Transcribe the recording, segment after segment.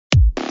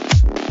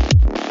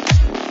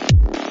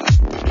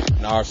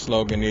our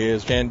slogan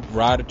is, can't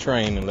ride a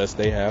train unless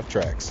they have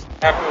tracks.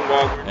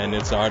 And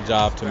it's our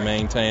job to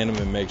maintain them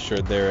and make sure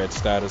they're at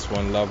status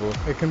 1 level.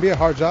 It can be a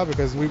hard job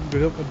because we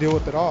deal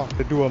with it all.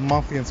 They do a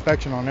monthly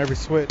inspection on every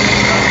switch.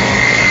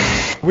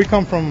 We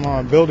come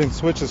from building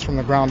switches from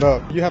the ground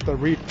up. You have to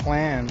read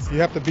plans. You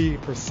have to be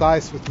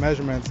precise with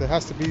measurements. It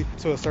has to be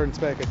to a certain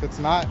spec. If it's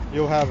not,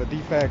 you'll have a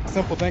defect. A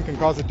simple thing can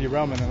cause a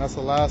derailment, and that's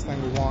the last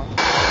thing we want.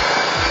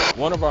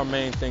 One of our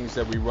main things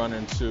that we run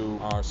into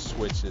are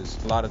switches.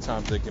 A lot of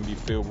times they can be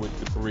filled with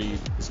debris.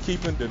 It's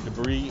keeping the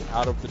debris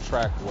out of the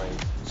trackway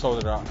so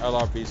that our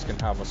LRVs can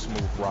have a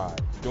smooth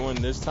ride. During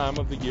this time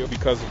of the year,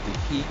 because of the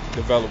heat,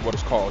 develop what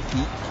is called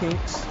heat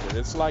kinks.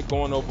 It's like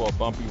going over a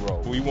bumpy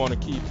road. We want to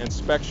keep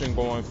inspection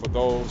going for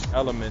those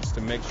elements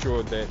to make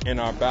sure that in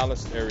our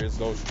ballast areas,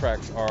 those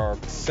tracks are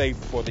safe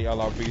for the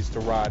LRVs to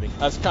ride.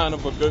 That's kind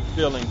of a good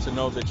feeling to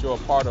know that you're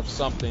a part of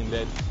something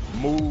that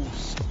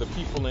moves the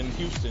people in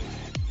Houston